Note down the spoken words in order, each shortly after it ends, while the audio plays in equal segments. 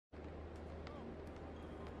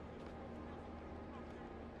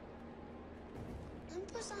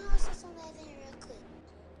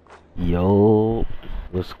Yo,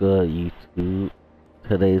 what's good YouTube?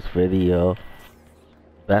 Today's video,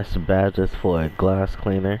 best badges for a glass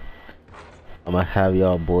cleaner. I'm gonna have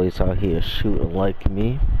y'all boys out here shooting like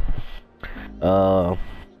me. For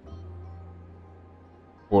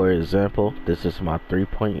example, this is my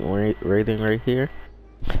 3-point rating right here,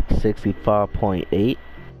 65.8,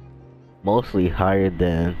 mostly higher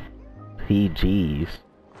than PGs.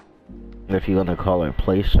 If you want to call it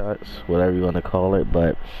play shots, whatever you want to call it,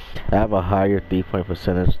 but I have a higher 3-point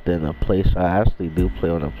percentage than a play shot. I actually do play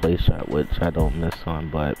on a play shot, which I don't miss on,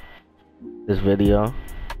 but this video,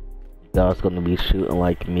 y'all's gonna be shooting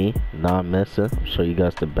like me, not missing. I'll show you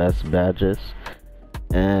guys the best badges,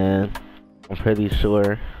 and I'm pretty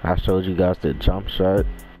sure I showed you guys the jump shot.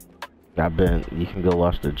 You can go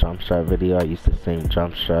watch the jump shot video. I used the same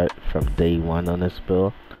jump shot from day one on this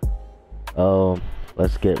build.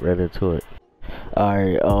 Let's get right into it.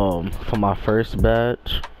 Alright, for my first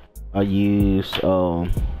badge, I used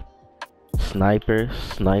Sniper.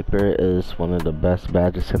 Sniper is one of the best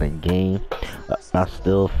badges in the game. I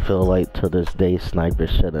still feel like to this day Sniper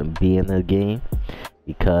shouldn't be in the game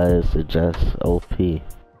because it's just OP.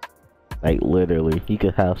 Like literally, you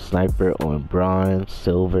could have Sniper on bronze,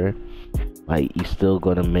 silver, like you still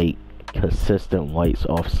gonna make consistent whites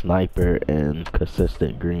off Sniper and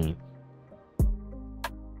consistent green.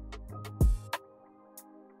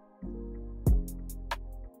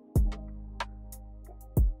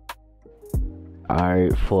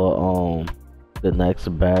 Alright, for the next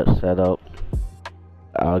badge setup,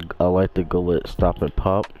 I like to go with stop and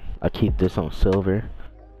pop. I keep this on silver.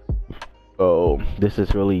 Oh, this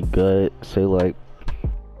is really good. Say like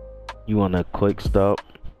you want a quick stop.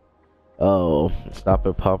 Oh, stop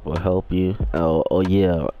and pop will help you. Oh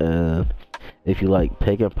yeah, and if you like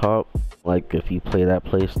pick and pop, like if you play that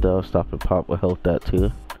play style, stop and pop will help that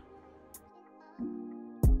too.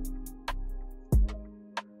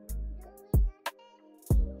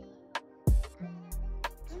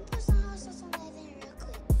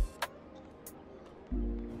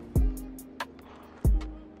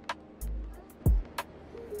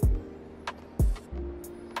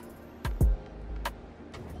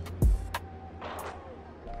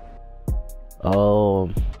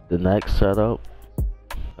 The next setup,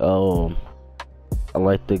 I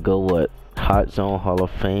like to go with Hot Zone Hall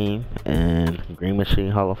of Fame and Green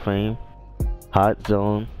Machine Hall of Fame. Hot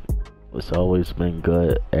Zone has always been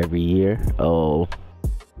good every year. You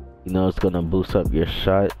know it's gonna boost up your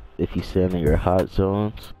shot if you stand in your hot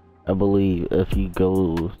zones. I believe if you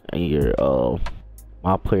go in your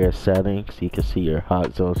myplayer settings, you can see your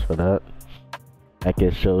hot zones for that. Like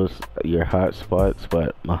it shows your hot spots,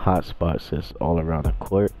 but my hot spots is all around the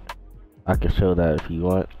court. I can show that if you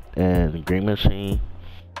want. And Green Machine,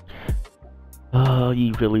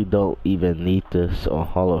 you really don't even need this on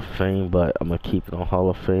Hall of Fame, but I'm gonna keep it on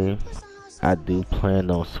Hall of Fame. I do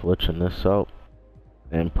plan on switching this out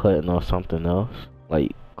and putting on something else,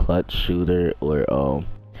 like clutch shooter or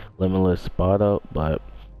limitless spot up, but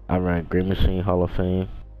I ran Green Machine Hall of Fame.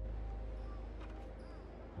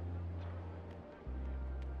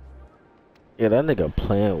 Yeah, that nigga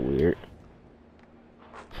playing weird.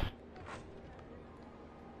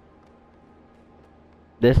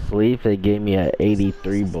 This sleeve, they gave me an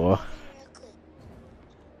 83 ball.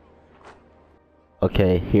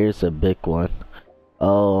 Okay, here's a big one.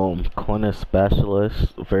 Corner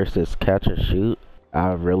specialist versus catch and shoot.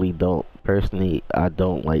 I really don't, personally, I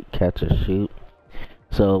don't like catch and shoot.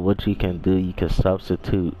 So what you can do, you can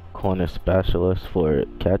substitute corner specialist for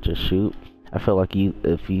catch and shoot. I feel like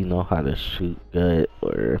if you know how to shoot good,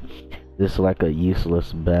 or this is like a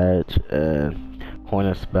useless badge, and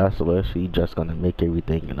corner specialist, you just gonna make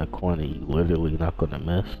everything in a corner. You literally not gonna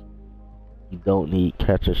miss. You don't need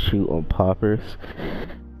catch and shoot on poppers,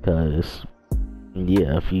 cause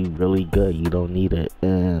yeah, if you really good, you don't need it.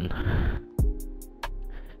 And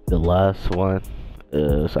the last one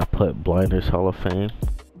is I put Blinders Hall of Fame.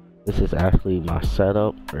 This is actually my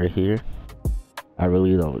setup right here.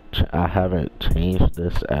 I haven't changed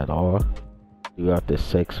this at all throughout the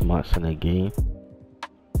 6 months in the game.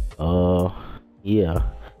 Yeah,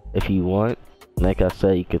 if you want, like I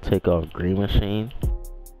said, you could take off Green Machine.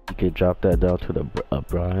 You could drop that down to the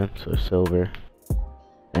bronze or silver,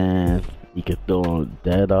 and you could throw on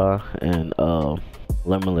Dead-Eye and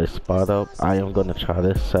Limitless Spot Up. I am gonna try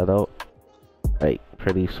this setup like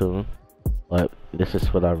pretty soon, but this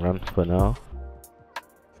is what I run for now.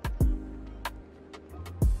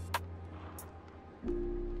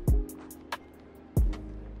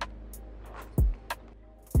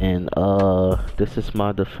 And this is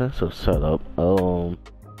my defensive setup.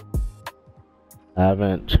 I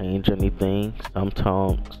haven't changed anything.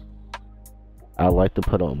 Sometimes I like to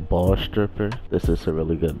put on ball stripper. This is a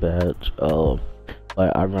really good badge.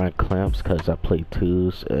 But I run clamps because I play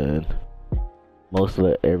twos, and most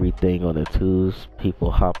of everything on the twos,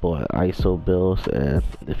 people hop on ISO builds, and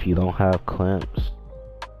if you don't have clamps,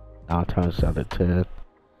 9 times out of 10,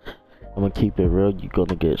 I'm gonna keep it real, you're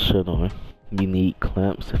gonna get shit on. You need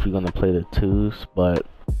clamps if you're gonna play the twos, but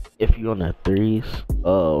if you're on the threes,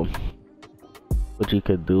 what you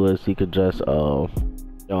could do is you could just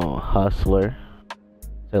hustler.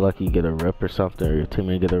 Say like you get a rip or something, or your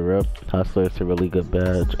teammate get a rip. Hustler is a really good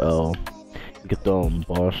badge. You could throw on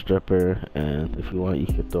ball stripper, and if you want, you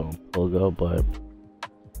could throw on pogo. But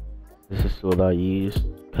this is what I use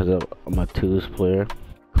because I'm a twos player.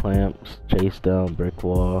 Clamps, chase down, brick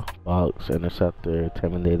wall, box, interceptor,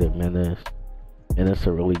 terminated menace, and it's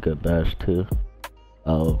a really good badge too.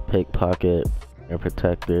 Pickpocket, air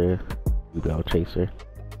protector, rebound chaser,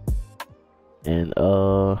 and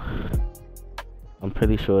I'm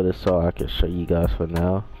pretty sure that's all I can show you guys for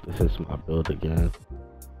now. This is my build again.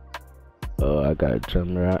 I got a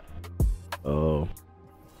gem rat. I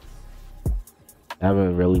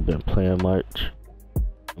haven't really been playing much.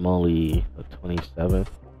 I'm only a 27.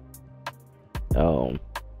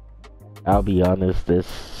 I'll be honest, this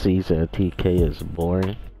season of 2K is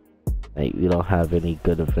boring. Like, we don't have any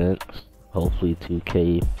good events. Hopefully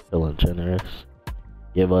 2K feeling generous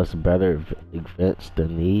give us better events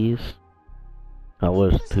than these. I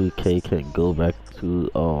wish 2K can go back to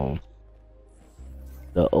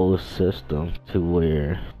the old system to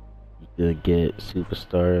where you could get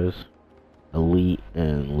superstars, elite,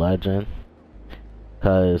 and legend.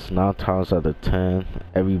 Cause 9 times out of 10,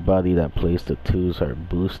 everybody that plays the twos are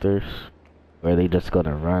boosters, where they just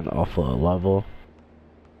gonna run off of a level.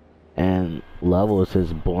 And levels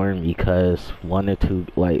is boring because 1 or 2,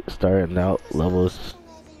 like starting out levels,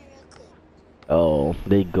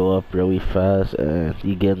 they go up really fast, and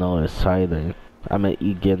you get no exciting.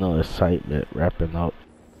 You get no excitement wrapping up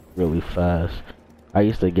really fast. I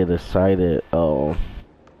used to get excited.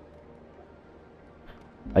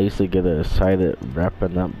 I used to get excited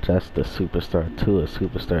wrapping up just the Superstar 2 or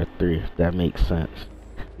Superstar 3, if that makes sense.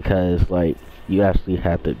 Because, like, you actually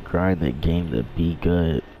had to grind the game to be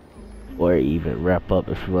good, or even wrap up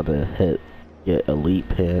if you want to get elite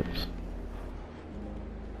pins.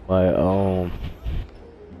 But,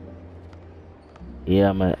 yeah,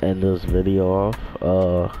 I'm gonna end this video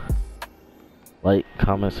off. Like,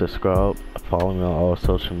 comment, subscribe, follow me on all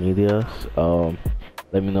social medias.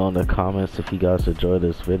 Let me know in the comments if you guys enjoyed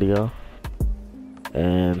this video,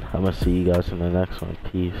 and I'm gonna see you guys in the next one.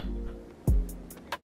 Peace.